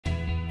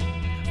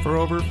For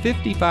over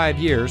 55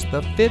 years,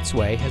 the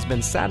Fitzway has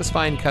been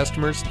satisfying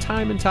customers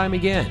time and time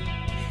again.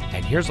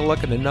 And here's a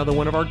look at another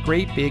one of our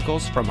great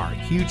vehicles from our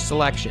huge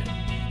selection.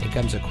 It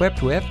comes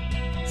equipped with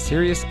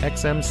Sirius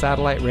XM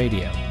satellite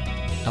radio,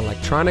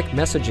 electronic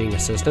messaging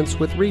assistance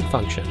with read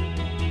function,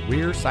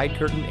 rear side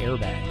curtain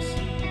airbags,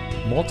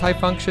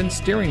 multifunction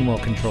steering wheel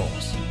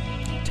controls,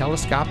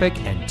 telescopic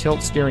and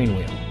tilt steering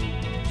wheel,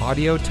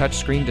 audio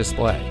touchscreen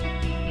display,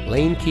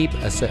 lane keep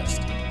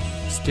assist,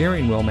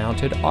 steering wheel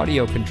mounted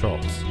audio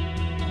controls,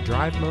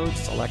 drive mode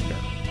selector,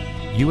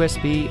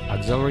 USB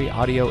auxiliary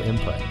audio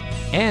input,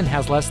 and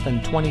has less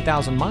than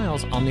 20,000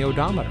 miles on the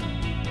odometer.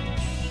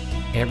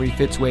 Every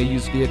Fitzway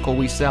used vehicle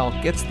we sell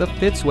gets the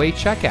Fitzway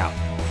checkout.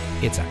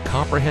 It's a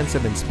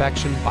comprehensive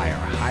inspection by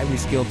our highly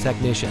skilled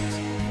technicians,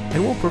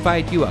 and we'll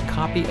provide you a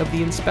copy of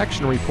the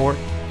inspection report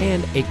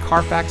and a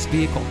Carfax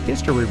vehicle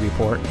history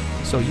report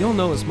so you'll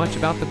know as much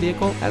about the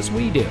vehicle as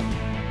we do.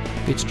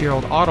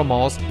 Fitzgerald Auto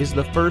Malls is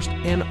the first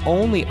and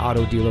only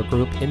auto dealer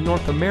group in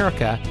North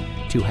America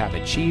to have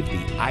achieved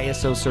the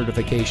ISO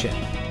certification,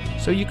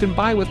 so you can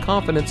buy with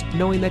confidence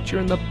knowing that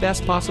you're in the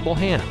best possible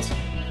hands.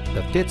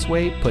 The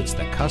Fitzway puts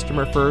the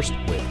customer first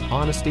with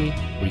honesty,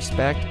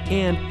 respect,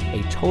 and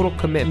a total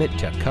commitment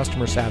to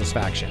customer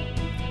satisfaction.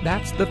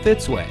 That's the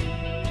Fitzway.